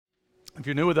If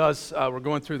you're new with us, we're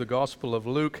going through the Gospel of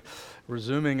Luke,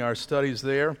 resuming our studies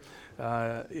there.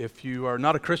 If you are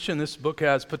not a Christian, this book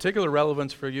has particular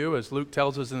relevance for you, as Luke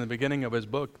tells us in the beginning of his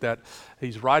book that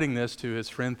he's writing this to his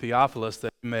friend Theophilus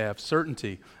that he may have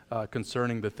certainty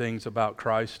concerning the things about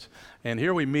Christ. And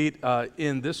here we meet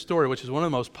in this story, which is one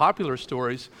of the most popular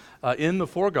stories in the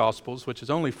four Gospels, which is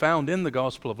only found in the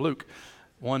Gospel of Luke,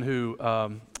 one who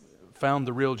found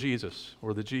the real Jesus,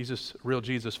 or the real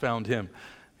Jesus found him,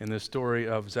 in this story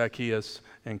of Zacchaeus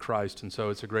and Christ. And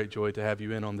so it's a great joy to have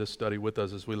you in on this study with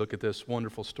us as we look at this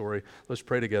wonderful story. Let's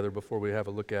pray together before we have a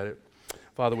look at it.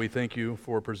 Father, we thank you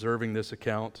for preserving this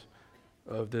account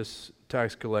of this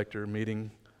tax collector meeting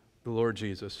the Lord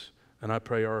Jesus. And I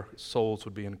pray our souls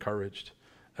would be encouraged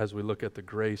as we look at the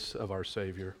grace of our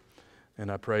Savior.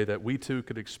 And I pray that we too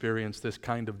could experience this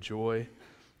kind of joy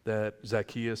that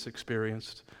Zacchaeus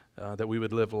experienced, that we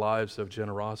would live lives of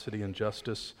generosity and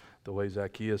justice the way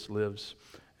Zacchaeus lives,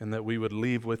 and that we would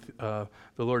leave with the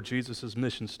Lord Jesus'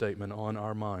 mission statement on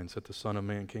our minds, that the Son of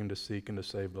Man came to seek and to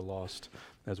save the lost,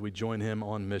 as we join him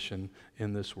on mission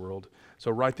in this world.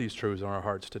 So write these truths on our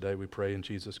hearts today, we pray in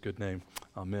Jesus' good name.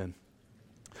 Amen.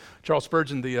 Charles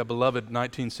Spurgeon, the beloved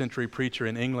 19th century preacher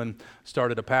in England,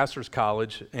 started a pastor's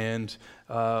college, and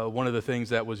one of the things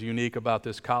that was unique about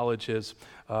this college is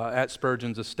at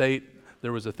Spurgeon's estate,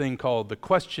 there was a thing called the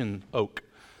question oak,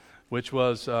 which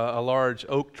was a large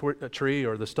oak tree,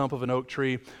 or the stump of an oak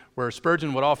tree, where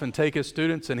Spurgeon would often take his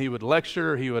students and he would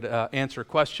lecture, he would answer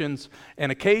questions,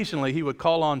 and occasionally he would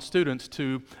call on students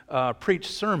to preach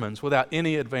sermons without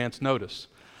any advance notice.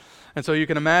 And so you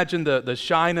can imagine the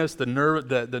shyness, the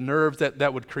nerves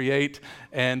that would create.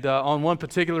 And on one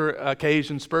particular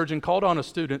occasion, Spurgeon called on a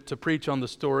student to preach on the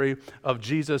story of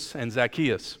Jesus and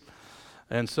Zacchaeus.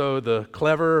 And so the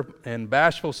clever and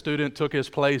bashful student took his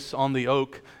place on the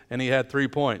oak, and he had 3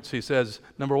 points. He says,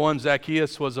 number one,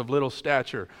 Zacchaeus was of little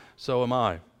stature, so am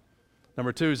I.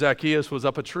 Number two, Zacchaeus was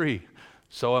up a tree,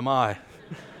 so am I.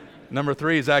 Number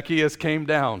three, Zacchaeus came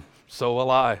down, so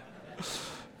will I.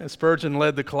 And Spurgeon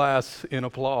led the class in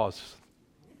applause.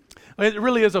 It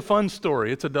really is a fun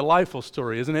story. It's a delightful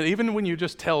story, isn't it? Even when you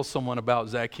just tell someone about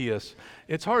Zacchaeus,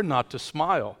 it's hard not to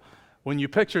smile when you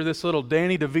picture this little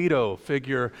Danny DeVito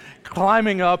figure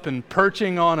climbing up and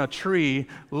perching on a tree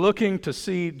looking to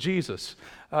see Jesus.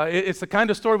 It's the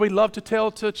kind of story we love to tell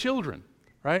to children,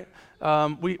 right?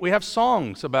 We have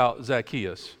songs about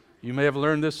Zacchaeus. You may have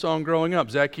learned this song growing up.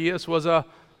 Zacchaeus was a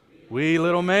wee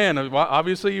little man.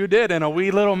 Obviously you did, and a wee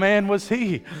little man was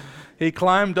he. He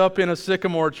climbed up in a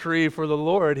sycamore tree for the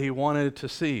Lord he wanted to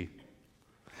see.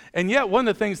 And yet, one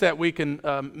of the things that we can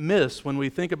miss when we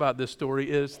think about this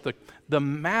story is the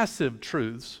massive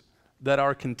truths that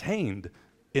are contained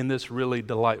in this really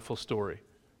delightful story.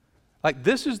 Like,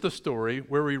 this is the story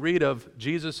where we read of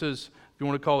Jesus's, if you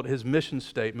want to call it his mission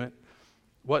statement,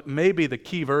 what may be the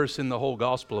key verse in the whole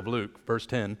Gospel of Luke, verse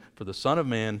 10, for the Son of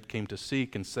Man came to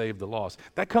seek and save the lost.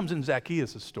 That comes in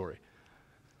Zacchaeus' story,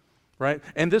 right?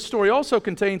 And this story also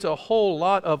contains a whole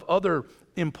lot of other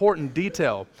important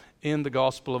detail in the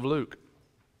Gospel of Luke.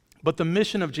 But the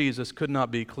mission of Jesus could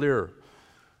not be clearer.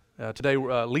 Today,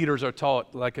 leaders are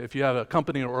taught, like if you have a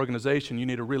company or organization, you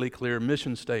need a really clear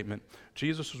mission statement.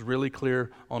 Jesus was really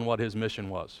clear on what his mission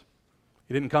was.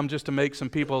 He didn't come just to make some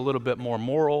people a little bit more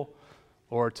moral,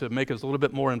 or to make us a little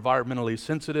bit more environmentally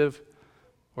sensitive,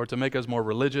 or to make us more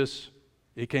religious.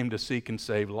 He came to seek and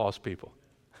save lost people.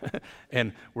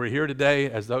 And we're here today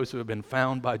as those who have been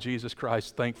found by Jesus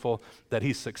Christ, thankful that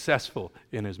he's successful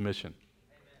in his mission.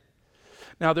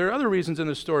 Amen. Now, there are other reasons in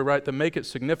this story, right, that make it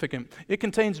significant. It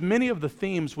contains many of the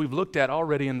themes we've looked at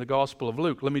already in the Gospel of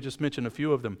Luke. Let me just mention a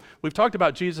few of them. We've talked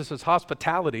about Jesus'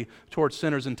 hospitality towards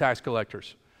sinners and tax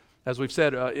collectors. As we've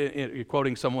said,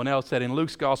 quoting someone else, that in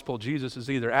Luke's Gospel, Jesus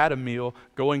is either at a meal,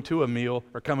 going to a meal,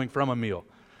 or coming from a meal.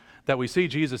 That we see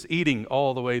Jesus eating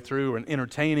all the way through and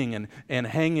entertaining and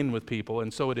hanging with people,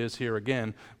 and so it is here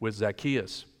again with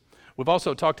Zacchaeus. We've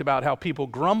also talked about how people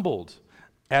grumbled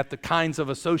at the kinds of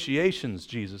associations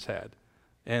Jesus had,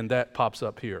 and that pops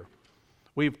up here.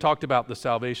 We've talked about the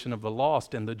salvation of the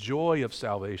lost and the joy of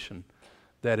salvation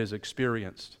that is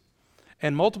experienced.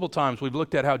 And multiple times we've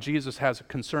looked at how Jesus has a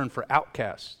concern for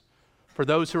outcasts, for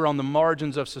those who are on the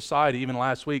margins of society. Even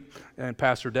last week, in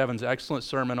Pastor Devin's excellent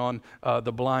sermon on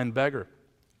the blind beggar.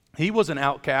 He was an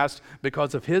outcast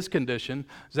because of his condition.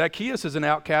 Zacchaeus is an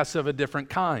outcast of a different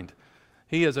kind.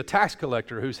 He is a tax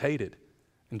collector who's hated.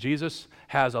 And Jesus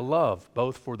has a love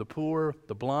both for the poor,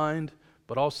 the blind,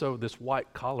 but also this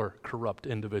white-collar corrupt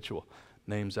individual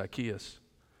named Zacchaeus.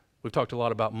 We've talked a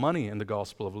lot about money in the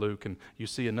Gospel of Luke, and you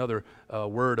see another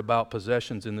word about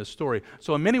possessions in this story.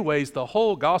 So in many ways, the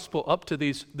whole Gospel up to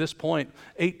this point,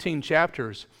 18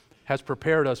 chapters, has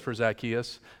prepared us for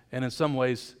Zacchaeus, and in some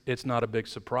ways, it's not a big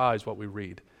surprise what we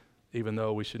read, even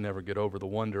though we should never get over the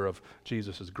wonder of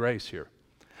Jesus' grace here.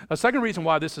 A second reason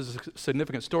why this is a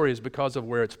significant story is because of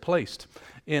where it's placed.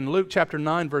 In Luke chapter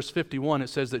 9, verse 51, it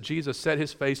says that Jesus set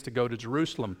his face to go to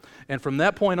Jerusalem, and from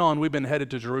that point on, we've been headed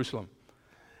to Jerusalem.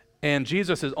 And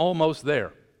Jesus is almost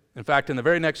there. In fact, in the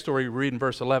very next story, we read in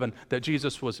verse 11 that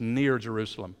Jesus was near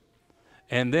Jerusalem.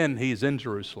 And then he's in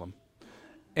Jerusalem.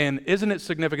 And isn't it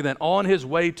significant that on his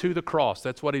way to the cross,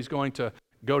 that's what he's going to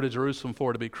go to Jerusalem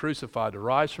for, to be crucified, to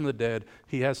rise from the dead,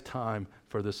 he has time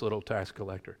for this little tax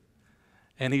collector.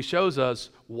 And he shows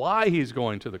us why he's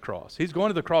going to the cross. He's going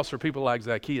to the cross for people like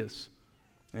Zacchaeus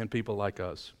and people like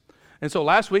us. And so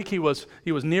last week he was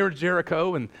near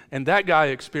Jericho, and that guy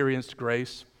experienced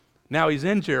grace. Now he's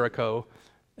in Jericho,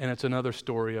 and it's another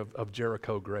story of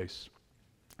Jericho grace.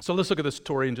 So let's look at this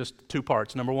story in just two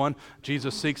parts. Number one,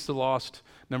 Jesus seeks the lost.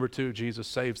 Number two, Jesus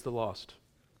saves the lost.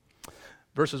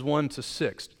 Verses 1 to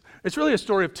 6. It's really a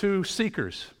story of two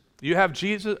seekers. You have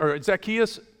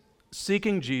Zacchaeus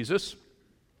seeking Jesus,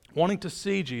 wanting to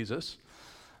see Jesus,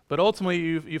 but ultimately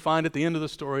you find at the end of the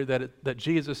story that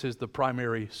Jesus is the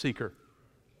primary seeker.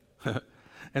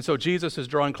 And so Jesus is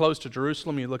drawing close to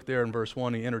Jerusalem. You look there in verse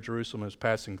 1, he entered Jerusalem and was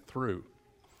passing through.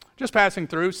 Just passing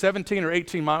through, 17 or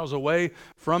 18 miles away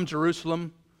from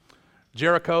Jerusalem.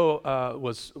 Jericho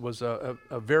was a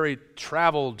very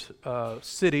traveled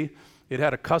city. It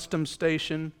had a customs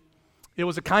station. It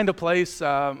was a kind of place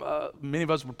many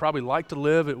of us would probably like to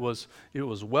live. It was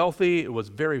wealthy. It was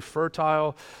very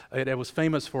fertile. It was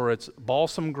famous for its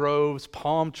balsam groves,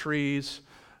 palm trees,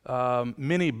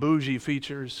 many bougie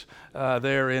features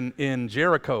there in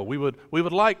Jericho. We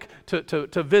would like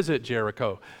to visit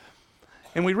Jericho.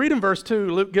 And we read in verse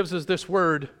 2, Luke gives us this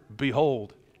word,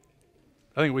 behold.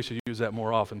 I think we should use that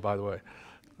more often, by the way.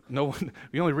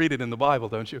 You only read it in the Bible,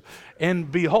 don't you? And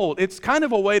behold, it's kind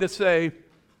of a way to say,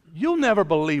 you'll never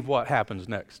believe what happens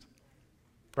next.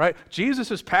 Right?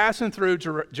 Jesus is passing through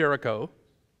Jericho.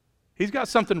 He's got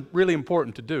something really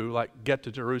important to do, like get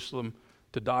to Jerusalem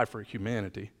to die for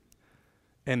humanity.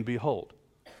 And behold,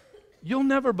 you'll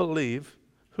never believe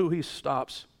who he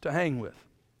stops to hang with.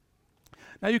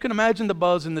 Now you can imagine the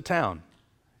buzz in the town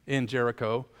in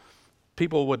Jericho.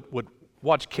 People would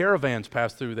watch caravans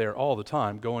pass through there all the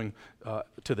time, going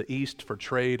to the east for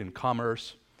trade and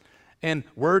commerce. And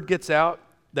word gets out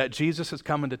that Jesus is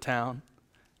coming to town.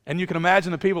 And you can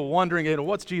imagine the people wondering,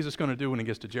 what's Jesus going to do when he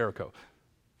gets to Jericho?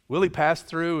 Will he pass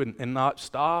through and not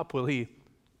stop? Will he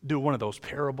do one of those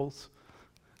parables?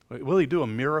 Will he do a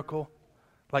miracle?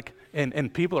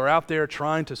 And people are out there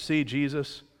trying to see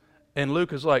Jesus. And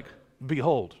Luke is like,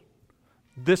 behold,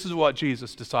 this is what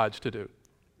Jesus decides to do.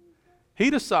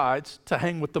 He decides to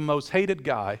hang with the most hated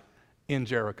guy in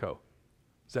Jericho,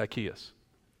 Zacchaeus.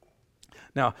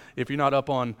 Now, if you're not up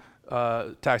on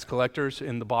tax collectors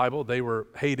in the Bible, they were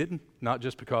hated, not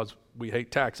just because we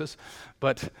hate taxes,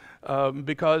 but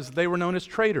because they were known as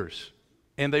traitors,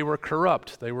 and they were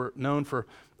corrupt. They were known for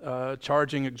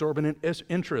charging exorbitant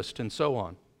interest and so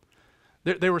on.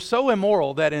 They were so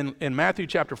immoral that in Matthew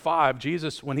chapter 5,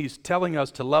 Jesus, when he's telling us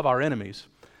to love our enemies,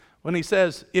 when he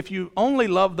says, if you only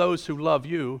love those who love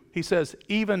you, he says,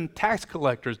 even tax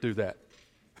collectors do that.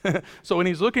 So when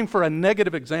he's looking for a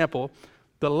negative example,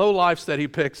 the lowlifes that he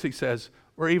picks, he says,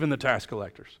 or even the tax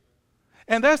collectors.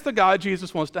 And that's the guy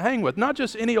Jesus wants to hang with. Not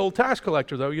just any old tax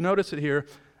collector, though. You notice it here,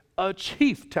 a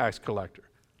chief tax collector.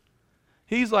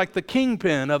 He's like the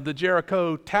kingpin of the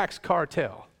Jericho tax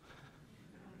cartel.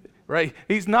 Right?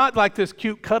 He's not like this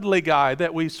cute, cuddly guy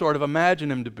that we sort of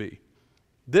imagine him to be.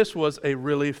 This was a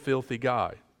really filthy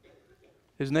guy.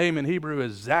 His name in Hebrew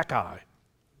is Zacchaeus.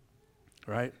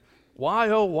 Right? Why,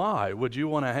 oh, why would you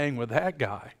want to hang with that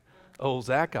guy? Oh,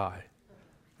 Zacchaeus.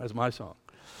 That's my song.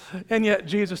 And yet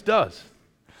Jesus does.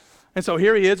 And so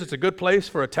here he is. It's a good place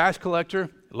for a tax collector.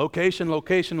 Location.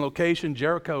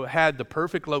 Jericho had the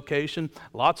perfect location.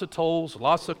 Lots of tolls,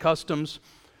 lots of customs,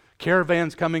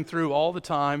 caravans coming through all the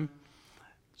time.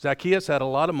 Zacchaeus had a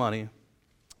lot of money,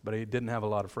 but he didn't have a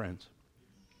lot of friends.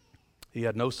 He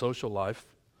had no social life.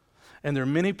 And there are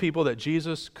many people that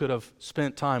Jesus could have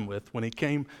spent time with when he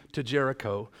came to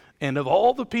Jericho. And of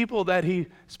all the people that he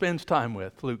spends time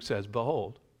with, Luke says,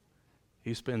 behold,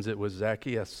 he spends it with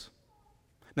Zacchaeus.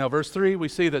 Now, verse 3, we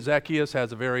see that Zacchaeus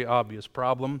has a very obvious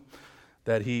problem,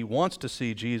 that he wants to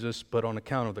see Jesus, but on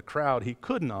account of the crowd, he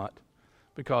could not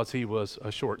because he was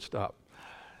a shortstop.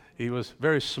 He was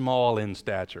very small in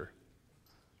stature.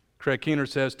 Craig Keener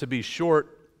says to be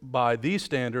short by these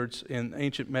standards in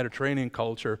ancient Mediterranean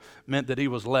culture meant that he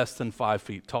was less than 5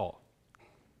 feet tall.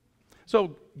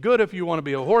 So good if you want to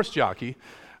be a horse jockey,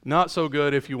 not so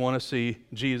good if you want to see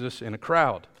Jesus in a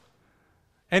crowd.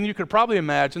 And you could probably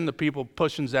imagine the people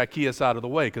pushing Zacchaeus out of the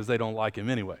way because they don't like him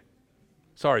anyway.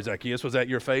 Sorry, Zacchaeus, was that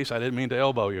your face? I didn't mean to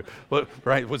elbow you. But,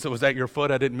 right? Was that your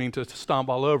foot? I didn't mean to stomp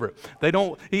all over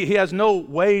it. He has no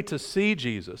way to see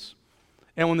Jesus.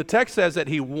 And when the text says that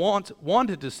he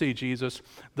wanted to see Jesus,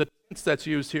 the tense that's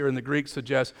used here in the Greek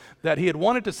suggests that he had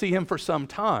wanted to see him for some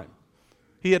time.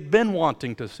 He had been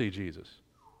wanting to see Jesus.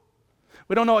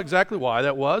 We don't know exactly why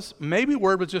that was. Maybe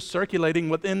word was just circulating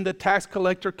within the tax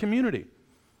collector community.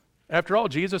 After all,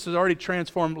 Jesus has already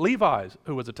transformed Levi,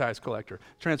 who was a tax collector,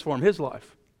 transformed his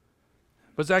life.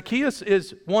 But Zacchaeus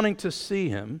is wanting to see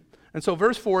him, and so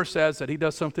verse 4 says that he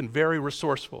does something very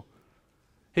resourceful.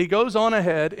 He goes on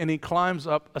ahead and he climbs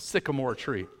up a sycamore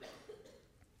tree.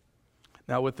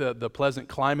 Now, with the pleasant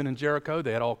climate in Jericho,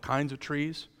 they had all kinds of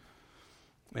trees,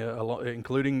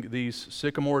 including these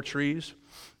sycamore trees.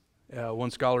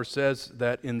 One scholar says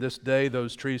that in this day,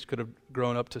 those trees could have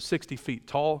grown up to 60 feet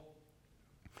tall.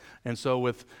 And so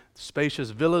with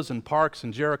spacious villas and parks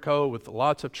in Jericho with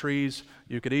lots of trees,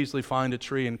 you could easily find a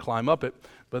tree and climb up it.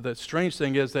 But the strange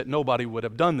thing is that nobody would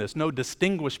have done this. No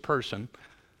distinguished person,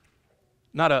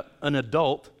 not an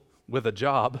adult with a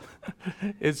job,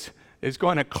 is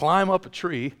going to climb up a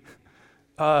tree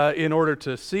in order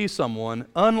to see someone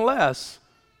unless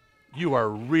you are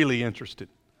really interested.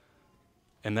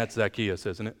 And that's Zacchaeus,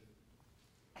 isn't it?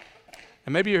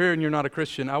 And maybe you're here and you're not a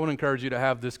Christian. I would encourage you to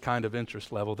have this kind of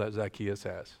interest level that Zacchaeus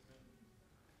has.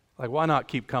 Like, why not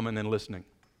keep coming and listening?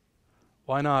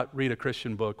 Why not read a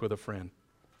Christian book with a friend?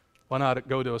 Why not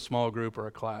go to a small group or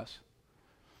a class?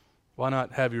 Why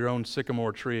not have your own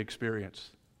sycamore tree experience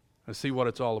and see what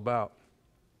it's all about?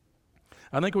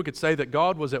 I think we could say that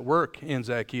God was at work in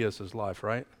Zacchaeus' life,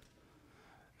 right?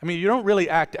 I mean, you don't really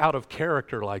act out of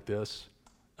character like this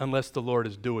unless the Lord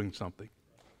is doing something.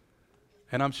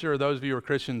 And I'm sure those of you who are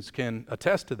Christians can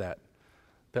attest to that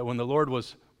when the Lord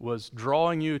was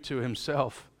drawing you to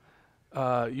himself,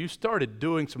 you started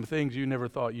doing some things you never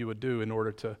thought you would do in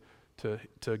order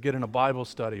to get in a Bible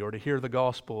study or to hear the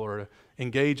gospel or to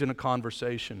engage in a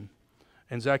conversation.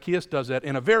 And Zacchaeus does that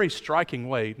in a very striking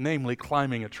way, namely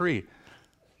climbing a tree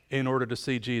in order to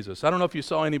see Jesus. I don't know if you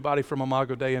saw anybody from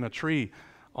Imago Dei in a tree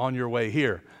on your way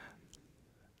here.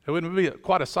 It wouldn't be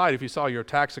quite a sight if you saw your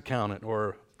tax accountant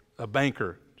or a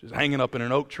banker just hanging up in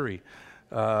an oak tree.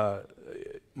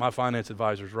 My finance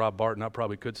advisor is Rob Barton. I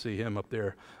probably could see him up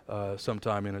there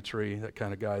sometime in a tree, that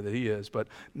kind of guy that he is. But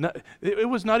it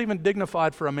was not even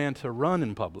dignified for a man to run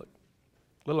in public,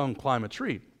 let alone climb a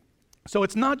tree. So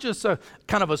it's not just a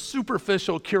kind of a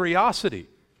superficial curiosity.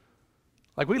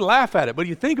 Like, we laugh at it, but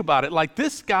you think about it, like,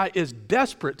 this guy is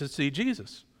desperate to see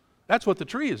Jesus. That's what the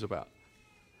tree is about.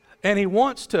 And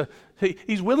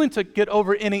he's willing to get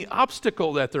over any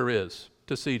obstacle that there is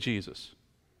to see Jesus.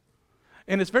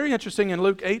 And it's very interesting in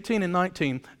Luke 18 and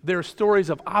 19, there are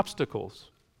stories of obstacles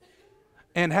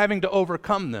and having to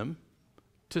overcome them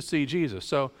to see Jesus.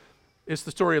 So it's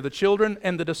the story of the children,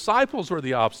 and the disciples were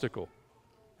the obstacle.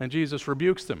 And Jesus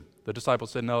rebukes them. The disciples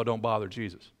said, no, don't bother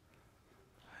Jesus.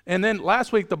 And then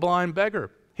last week, the blind beggar,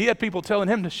 he had people telling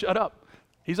him to shut up.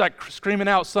 He's like screaming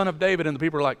out, Son of David, and the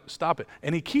people are like, stop it.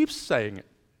 And he keeps saying it.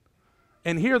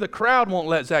 And here the crowd won't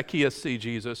let Zacchaeus see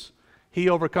Jesus. He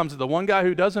overcomes it. The one guy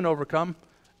who doesn't overcome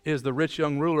is the rich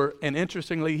young ruler. And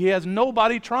interestingly, he has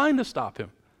nobody trying to stop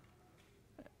him.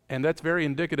 And that's very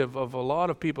indicative of a lot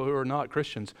of people who are not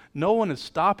Christians. No one is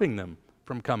stopping them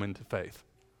from coming to faith.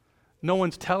 No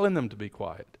one's telling them to be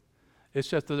quiet. It's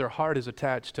just that their heart is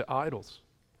attached to idols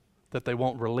that they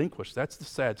won't relinquish. That's the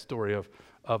sad story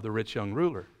of the rich young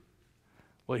ruler.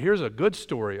 Well, here's a good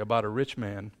story about a rich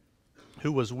man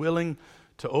who was willing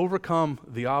to overcome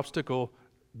the obstacle,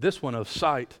 this one of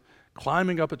sight,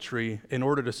 climbing up a tree in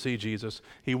order to see Jesus.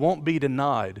 He won't be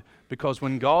denied, because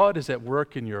when God is at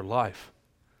work in your life,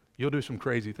 you'll do some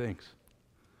crazy things.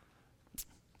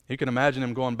 You can imagine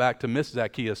him going back to Miss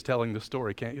Zacchaeus telling the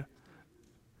story, can't you?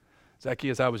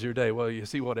 Zacchaeus, how was your day? Well, you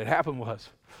see what had happened was,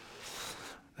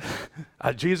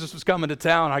 Jesus was coming to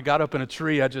town. I got up in a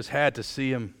tree. I just had to see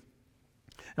him.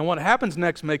 And what happens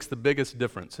next makes the biggest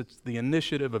difference. It's the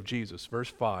initiative of Jesus. Verse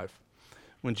 5.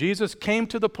 When Jesus came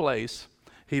to the place,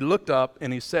 he looked up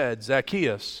and he said,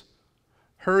 Zacchaeus,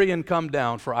 hurry and come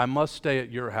down, for I must stay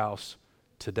at your house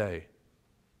today.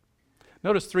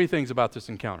 Notice three things about this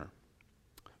encounter.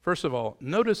 First of all,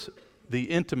 notice the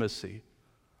intimacy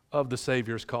of the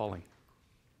Savior's calling.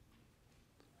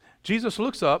 Jesus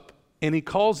looks up and he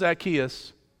calls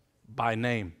Zacchaeus by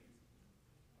name.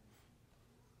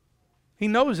 He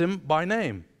knows him by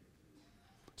name.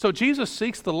 So Jesus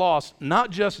seeks the lost not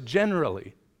just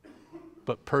generally,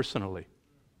 but personally.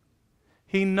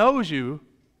 He knows you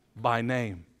by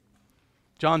name.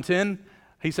 John 10,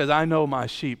 he says, I know my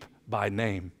sheep by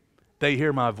name. They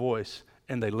hear my voice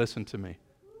and they listen to me.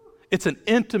 It's an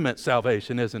intimate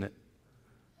salvation, isn't it?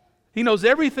 He knows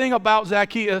everything about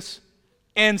Zacchaeus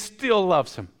and still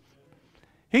loves him.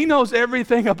 He knows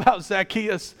everything about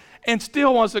Zacchaeus and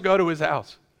still wants to go to his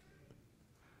house.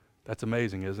 That's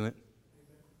amazing, isn't it?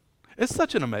 It's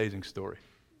such an amazing story.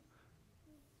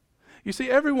 You see,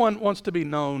 everyone wants to be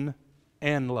known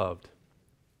and loved.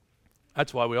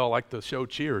 That's why we all like the show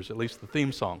Cheers, at least the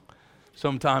theme song.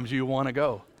 Sometimes you want to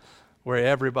go where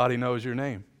everybody knows your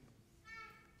name.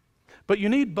 But you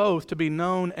need both to be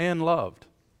known and loved.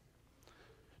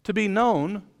 To be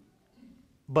known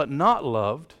but not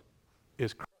loved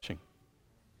is crushing.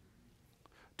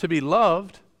 To be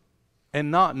loved and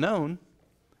not known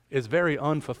is very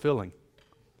unfulfilling.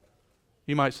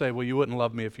 You might say, well, you wouldn't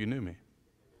love me if you knew me.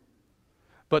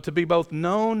 But to be both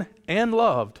known and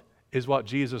loved is what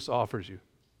Jesus offers you.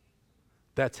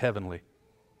 That's heavenly.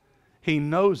 He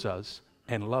knows us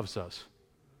and loves us.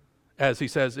 As he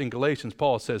says in Galatians,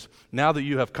 Paul says, now that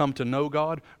you have come to know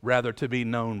God, rather to be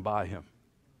known by him.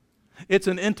 It's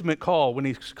an intimate call when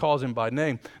he calls him by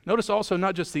name. Notice also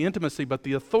not just the intimacy, but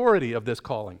the authority of this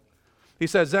calling. He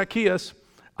says, Zacchaeus,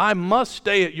 I must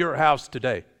stay at your house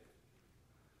today.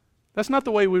 That's not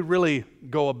the way we really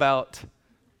go about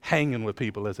hanging with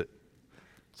people, is it?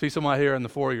 See somebody here in the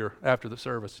foyer after the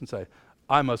service and say,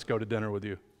 I must go to dinner with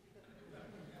you.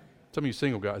 Some of you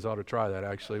single guys ought to try that,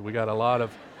 actually. We got a lot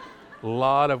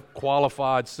of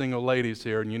qualified single ladies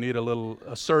here, and you need a little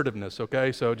assertiveness,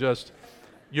 okay? So just,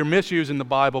 you're misusing the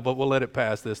Bible, but we'll let it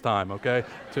pass this time, okay,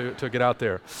 to get out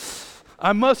there.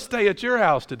 I must stay at your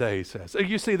house today, he says.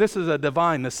 You see, this is a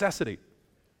divine necessity.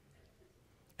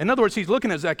 In other words, he's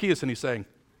looking at Zacchaeus and he's saying,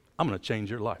 I'm going to change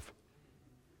your life.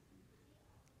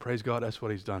 Praise God, that's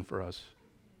what he's done for us.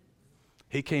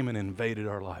 He came and invaded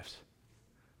our lives.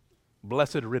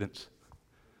 Blessed riddance.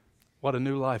 What a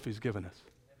new life he's given us.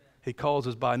 He calls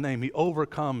us by name. He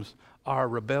overcomes our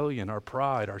rebellion, our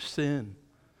pride, our sin.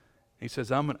 He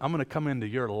says, I'm going to come into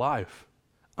your life.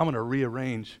 I'm going to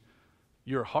rearrange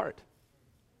your heart.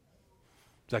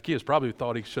 Zacchaeus probably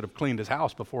thought he should have cleaned his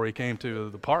house before he came to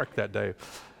the park that day.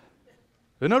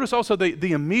 But notice also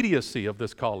the immediacy of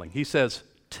this calling. He says,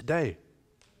 today.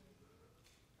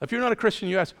 If you're not a Christian,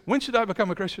 you ask, when should I become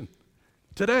a Christian?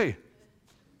 Today.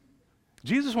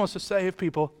 Jesus wants to save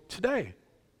people today.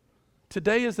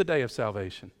 Today is the day of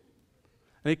salvation.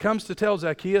 And he comes to tell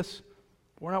Zacchaeus,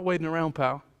 we're not waiting around,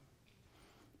 pal.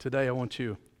 Today I want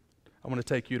to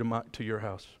take you to your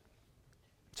house.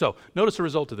 So notice the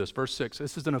result of this, verse 6.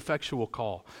 This is an effectual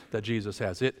call that Jesus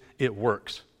has. It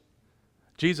works.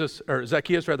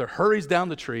 Zacchaeus hurries down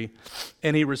the tree,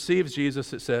 and he receives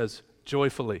Jesus, it says,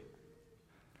 joyfully.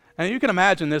 And you can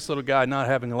imagine this little guy not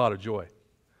having a lot of joy.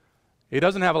 He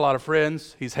doesn't have a lot of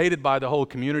friends. He's hated by the whole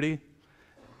community.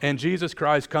 And Jesus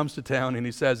Christ comes to town and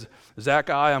he says,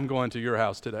 Zacchaeus, I'm going to your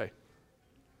house today.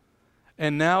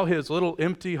 And now his little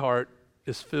empty heart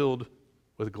is filled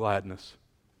with gladness.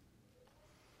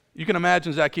 You can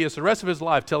imagine Zacchaeus the rest of his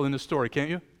life telling this story, can't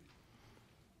you?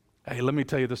 Hey, let me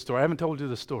tell you this story. I haven't told you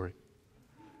this story.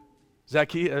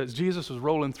 Zacchaeus, Jesus was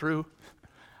rolling through.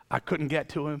 I couldn't get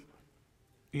to him.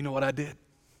 You know what I did?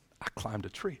 I climbed a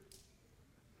tree.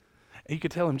 And you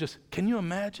could tell him can you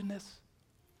imagine this?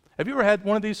 Have you ever had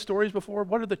one of these stories before?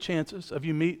 What are the chances of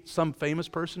you meet some famous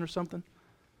person or something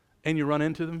and you run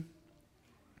into them?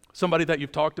 Somebody that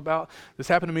you've talked about. This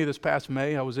happened to me this past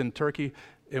May. I was in Turkey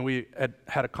and we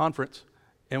had a conference.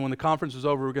 And when the conference was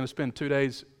over, we were going to spend 2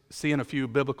 days seeing a few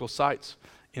biblical sites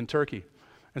in Turkey.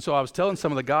 And so I was telling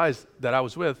some of the guys that I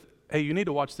was with, hey, you need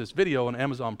to watch this video on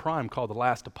Amazon Prime called The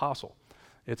Last Apostle.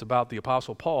 It's about the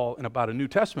Apostle Paul and about a New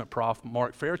Testament prof,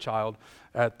 Mark Fairchild,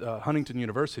 at Huntington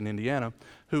University in Indiana,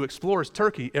 who explores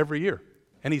Turkey every year.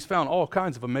 And he's found all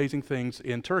kinds of amazing things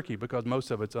in Turkey because most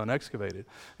of it's unexcavated.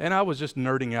 And I was just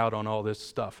nerding out on all this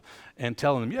stuff and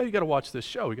telling them, yeah, you got to watch this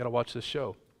show. You got to watch this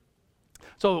show.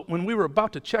 So when we were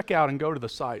about to check out and go to the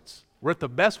sites, we're at the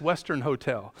Best Western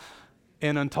Hotel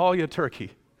in Antalya,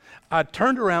 Turkey. I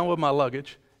turned around with my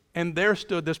luggage, and there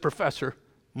stood this professor,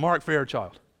 Mark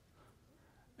Fairchild.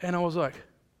 And I was like,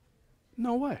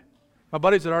 no way. My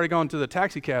buddies had already gone to the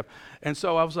taxi cab. And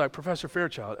so I was like, Professor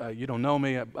Fairchild, you don't know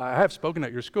me. I have spoken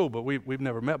at your school, but we've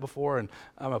never met before, and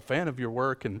I'm a fan of your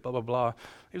work, and blah, blah, blah.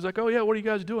 He was like, oh, yeah, what are you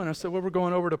guys doing? I said, well, we're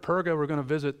going over to Perga. We're going to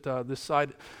visit this site.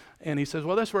 And he says,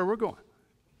 well, that's where we're going.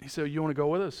 He said, you want to go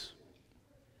with us?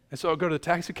 And so I go to the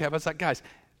taxi cab. I was like, guys,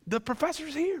 The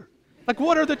professor's here. Like,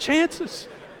 what are the chances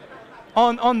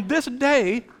on this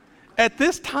day, at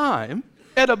this time,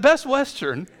 at a Best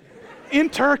Western in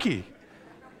Turkey?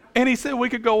 And he said we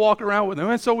could go walk around with him.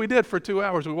 And so we did for 2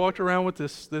 hours. We walked around with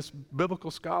this biblical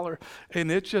scholar.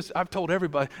 And it's just, I've told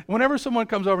everybody, whenever someone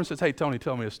comes over and says, hey, Tony,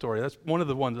 tell me a story, that's one of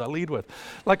the ones I lead with.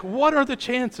 Like, what are the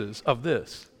chances of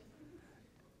this?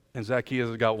 And Zacchaeus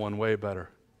has got one way better.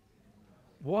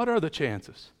 What are the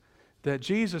chances that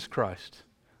Jesus Christ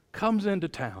comes into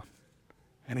town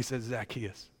and he says,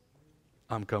 Zacchaeus,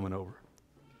 I'm coming over?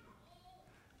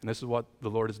 And this is what the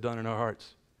Lord has done in our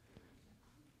hearts.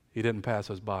 He didn't pass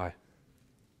us by,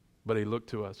 but he looked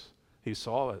to us. He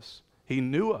saw us. He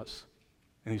knew us,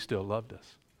 and he still loved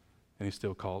us, and he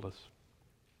still called us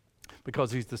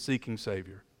because he's the seeking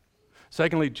Savior.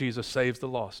 Secondly, Jesus saves the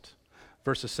lost.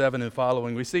 Verses 7 and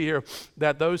following, we see here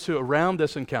that those who around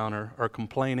this encounter are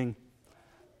complaining.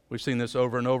 We've seen this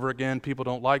over and over again. People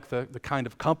don't like the kind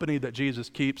of company that Jesus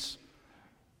keeps.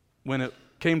 When it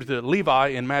came to Levi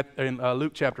in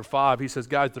Luke chapter 5, he says,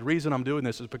 guys, the reason I'm doing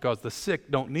this is because the sick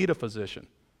don't need a physician.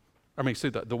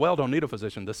 The well don't need a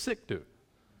physician, the sick do.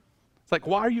 It's like,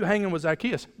 why are you hanging with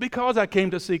Zacchaeus? Because I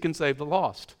came to seek and save the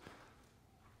lost.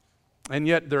 And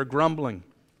yet they're grumbling.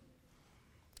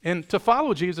 And to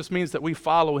follow Jesus means that we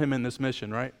follow him in this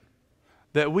mission, right?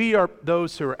 That we are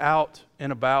those who are out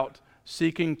and about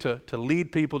seeking to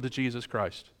lead people to Jesus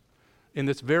Christ. In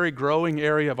this very growing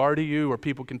area of RDU where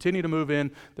people continue to move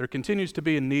in, there continues to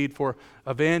be a need for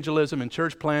evangelism and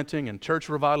church planting and church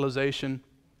revitalization.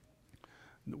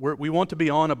 We want to be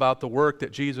on about the work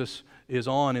that Jesus is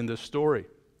on in this story.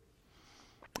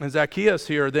 And Zacchaeus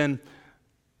here then,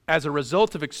 as a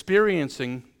result of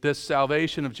experiencing this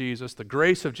salvation of Jesus, the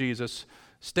grace of Jesus,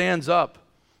 stands up.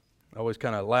 I always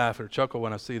kind of laugh or chuckle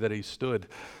when I see that he stood.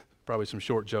 Probably some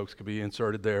short jokes could be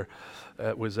inserted there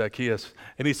with Zacchaeus.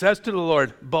 And he says to the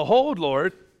Lord, behold,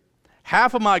 Lord,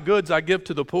 half of my goods I give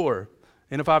to the poor,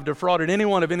 and if I've defrauded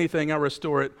anyone of anything, I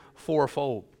restore it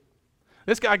fourfold.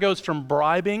 This guy goes from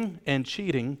bribing and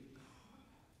cheating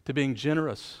to being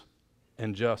generous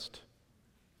and just.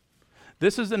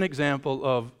 This is an example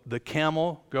of the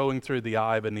camel going through the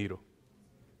eye of a needle,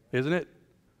 isn't it?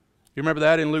 You remember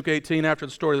that in Luke 18, after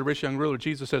the story of the rich young ruler,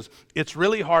 Jesus says, it's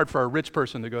really hard for a rich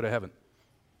person to go to heaven.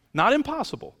 Not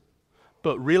impossible,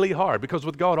 but really hard, because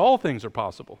with God all things are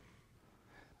possible.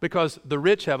 Because the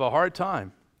rich have a hard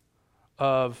time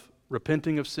of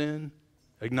repenting of sin,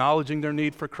 acknowledging their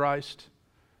need for Christ.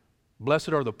 Blessed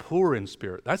are the poor in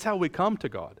spirit. That's how we come to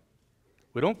God.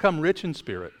 We don't come rich in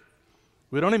spirit.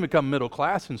 We don't even come middle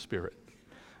class in spirit.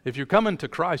 If you're coming to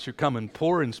Christ, you're coming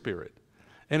poor in spirit.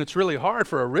 And it's really hard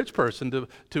for a rich person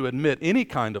to admit any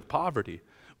kind of poverty.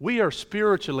 We are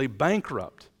spiritually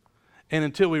bankrupt. And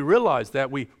until we realize that,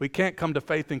 we can't come to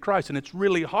faith in Christ. And it's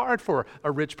really hard for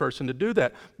a rich person to do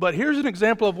that. But here's an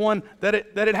example of one that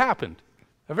it happened.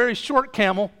 A very short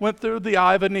camel went through the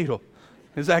eye of a needle.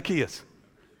 Zacchaeus.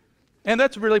 And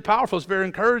that's really powerful. It's very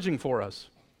encouraging for us.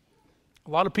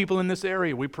 A lot of people in this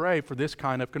area, we pray for this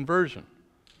kind of conversion.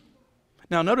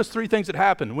 Now, notice three things that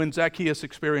happened when Zacchaeus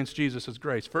experienced Jesus'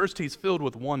 grace. First, he's filled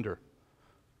with wonder.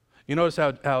 You notice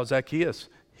how Zacchaeus,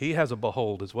 he has a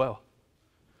behold as well.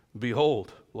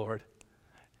 Behold, Lord.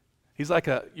 He's like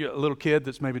a little kid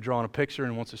that's maybe drawing a picture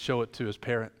and wants to show it to his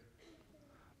parent.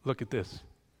 Look at this.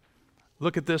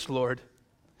 Look at this, Lord.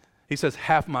 He says,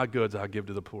 half my goods I'll give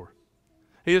to the poor.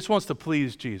 He just wants to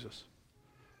please Jesus.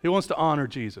 He wants to honor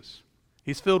Jesus.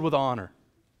 He's filled with honor,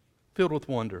 filled with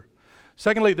wonder.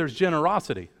 Secondly, there's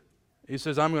generosity. He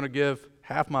says, I'm going to give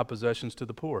half my possessions to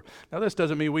the poor. Now, this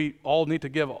doesn't mean we all need to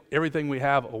give everything we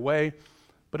have away,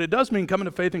 but it does mean coming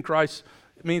to faith in Christ.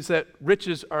 It means that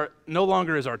riches are no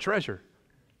longer is our treasure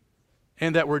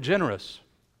and that we're generous,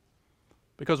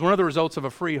 because one of the results of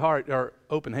a free heart are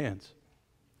open hands.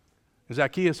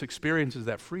 Zacchaeus experiences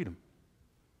that freedom.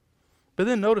 But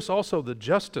then notice also the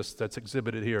justice that's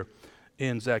exhibited here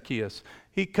in Zacchaeus.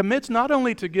 He commits not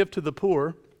only to give to the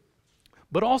poor,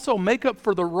 but also make up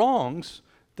for the wrongs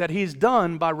that he's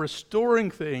done by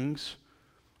restoring things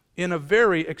in a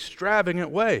very extravagant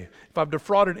way. If I've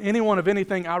defrauded anyone of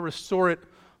anything, I restore it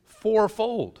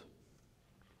fourfold.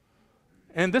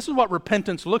 And this is what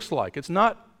repentance looks like. It's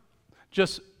not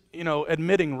just,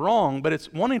 admitting wrong, but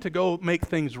it's wanting to go make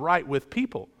things right with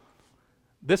people.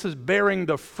 This is bearing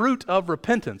the fruit of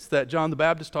repentance that John the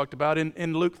Baptist talked about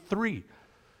in Luke 3,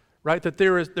 right? That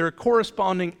there are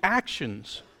corresponding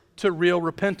actions to real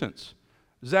repentance.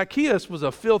 Zacchaeus was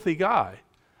a filthy guy.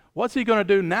 What's he going to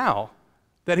do now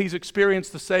that he's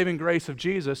experienced the saving grace of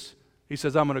Jesus? He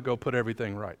says, I'm going to go put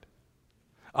everything right.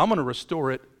 I'm going to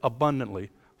restore it abundantly,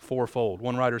 fourfold.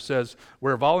 One writer says,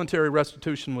 where voluntary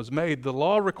restitution was made, the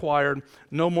law required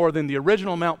no more than the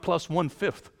original amount plus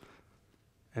 1/5.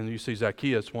 And you see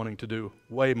Zacchaeus wanting to do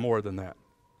way more than that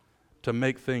to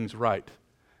make things right.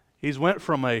 He's went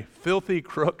from a filthy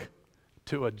crook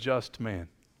to a just man.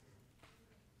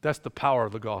 That's the power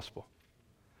of the gospel.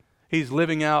 He's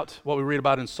living out what we read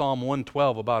about in Psalm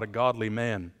 112 about a godly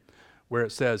man, where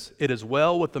it says, it is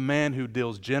well with the man who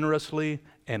deals generously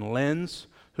and lends,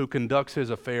 who conducts his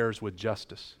affairs with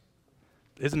justice.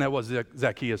 Isn't that what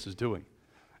Zacchaeus is doing?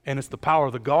 And it's the power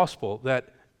of the gospel that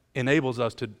enables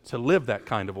us to live that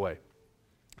kind of way.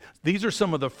 These are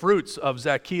some of the fruits of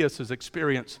Zacchaeus'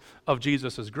 experience of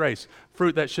Jesus' grace,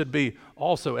 fruit that should be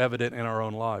also evident in our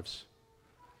own lives.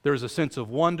 There's a sense of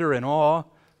wonder and awe,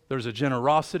 there's a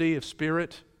generosity of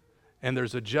spirit, and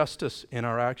there's a justice in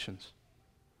our actions.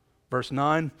 Verse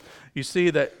 9, you see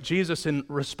that Jesus, in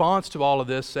response to all of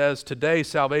this, says, today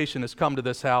salvation has come to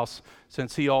this house,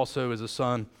 since he also is a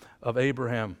son of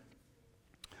Abraham.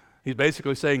 He's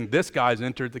basically saying, this guy's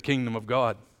entered the kingdom of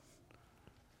God.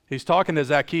 He's talking to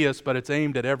Zacchaeus, but it's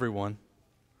aimed at everyone.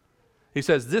 He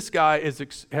says, this guy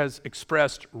has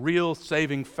expressed real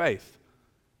saving faith.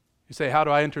 You say, how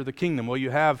do I enter the kingdom? Well,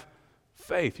 you have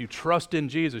faith. You trust in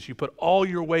Jesus. You put all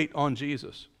your weight on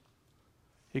Jesus.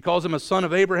 He calls him a son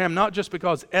of Abraham, not just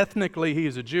because ethnically he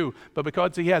is a Jew, but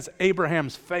because he has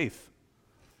Abraham's faith.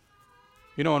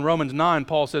 You know, in Romans 9,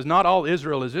 Paul says, not all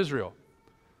Israel is Israel.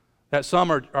 That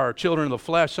some are children of the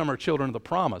flesh, some are children of the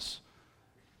promise.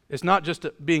 It's not just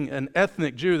being an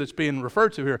ethnic Jew that's being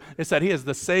referred to here. It's that he has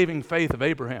the saving faith of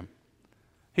Abraham.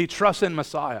 He trusts in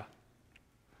Messiah.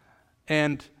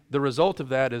 And the result of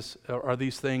that are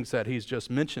these things that he's just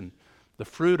mentioned. The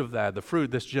fruit of that,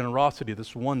 this generosity,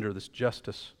 this wonder, this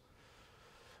justice.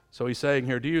 So he's saying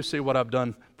here, do you see what I've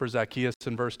done for Zacchaeus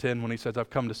in verse 10 when he says, I've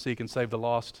come to seek and save the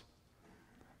lost?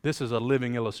 This is a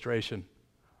living illustration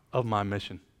of my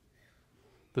mission.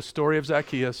 The story of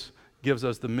Zacchaeus gives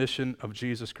us the mission of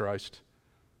Jesus Christ.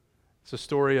 It's a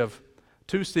story of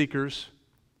two seekers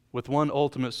with one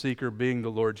ultimate seeker being the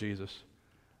Lord Jesus.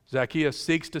 Zacchaeus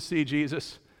seeks to see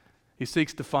Jesus. He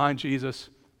seeks to find Jesus,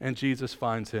 and Jesus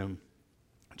finds him.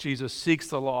 Jesus seeks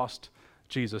the lost.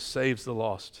 Jesus saves the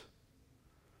lost.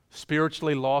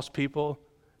 Spiritually lost people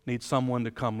need someone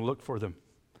to come look for them,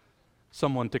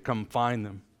 someone to come find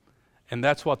them. And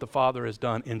that's what the Father has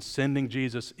done in sending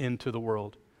Jesus into the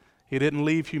world. He didn't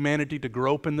leave humanity to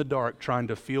grope in the dark trying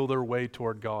to feel their way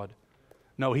toward God.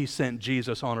 No, he sent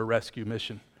Jesus on a rescue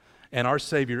mission. And our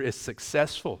Savior is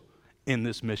successful in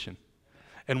this mission.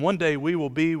 And one day we will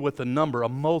be with a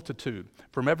multitude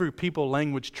from every people,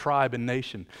 language, tribe, and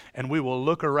nation. And we will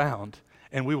look around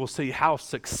and we will see how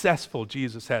successful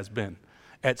Jesus has been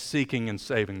at seeking and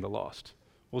saving the lost.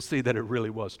 We'll see that it really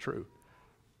was true.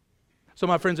 So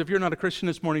my friends, if you're not a Christian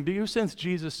this morning, do you sense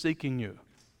Jesus seeking you?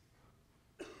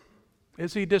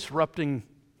 Is he disrupting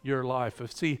your life?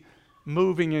 Is he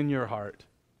moving in your heart?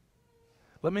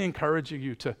 Let me encourage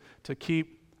you to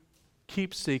keep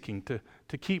seeking,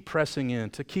 to keep pressing in,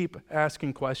 to keep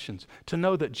asking questions, to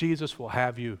know that Jesus will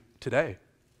have you today.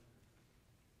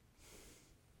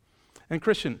 And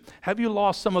Christian, have you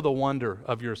lost some of the wonder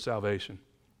of your salvation?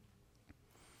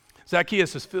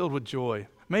 Zacchaeus is filled with joy.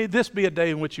 May this be a day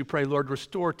in which you pray, Lord,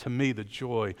 restore to me the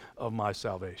joy of my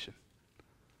salvation.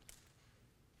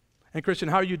 And Christian,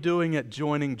 how are you doing at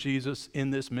joining Jesus in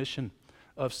this mission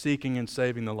of seeking and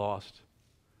saving the lost?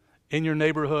 In your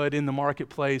neighborhood, in the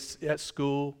marketplace, at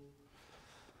school.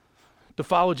 To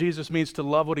follow Jesus means to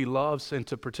love what he loves and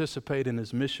to participate in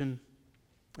his mission.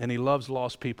 And he loves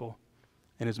lost people.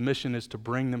 And his mission is to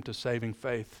bring them to saving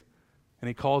faith. And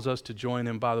he calls us to join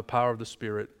him by the power of the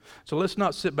Spirit. So let's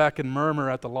not sit back and murmur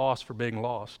at the lost for being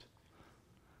lost.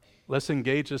 Let's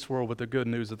engage this world with the good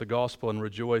news of the gospel and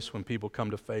rejoice when people come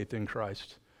to faith in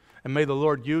Christ. And may the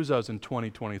Lord use us in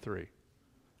 2023.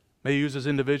 May he use us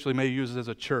individually, may he use us as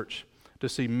a church to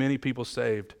see many people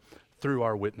saved through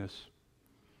our witness.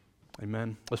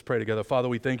 Amen. Let's pray together. Father,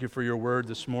 we thank you for your word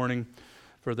this morning,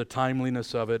 for the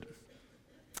timeliness of it.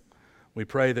 We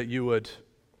pray that you would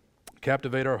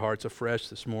captivate our hearts afresh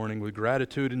this morning with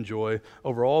gratitude and joy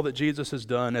over all that Jesus has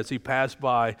done as he passed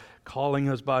by, calling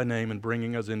us by name and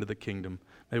bringing us into the kingdom.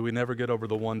 May we never get over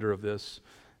the wonder of this,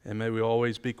 and may we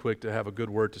always be quick to have a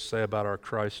good word to say about our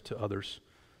Christ to others.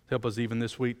 Help us even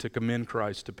this week to commend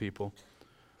Christ to people,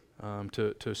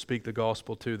 to speak the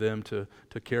gospel to them, to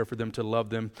care for them, to love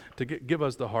them, to give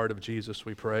us the heart of Jesus,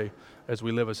 we pray, as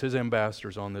we live as his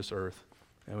ambassadors on this earth.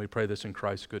 And we pray this in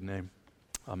Christ's good name.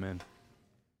 Amen.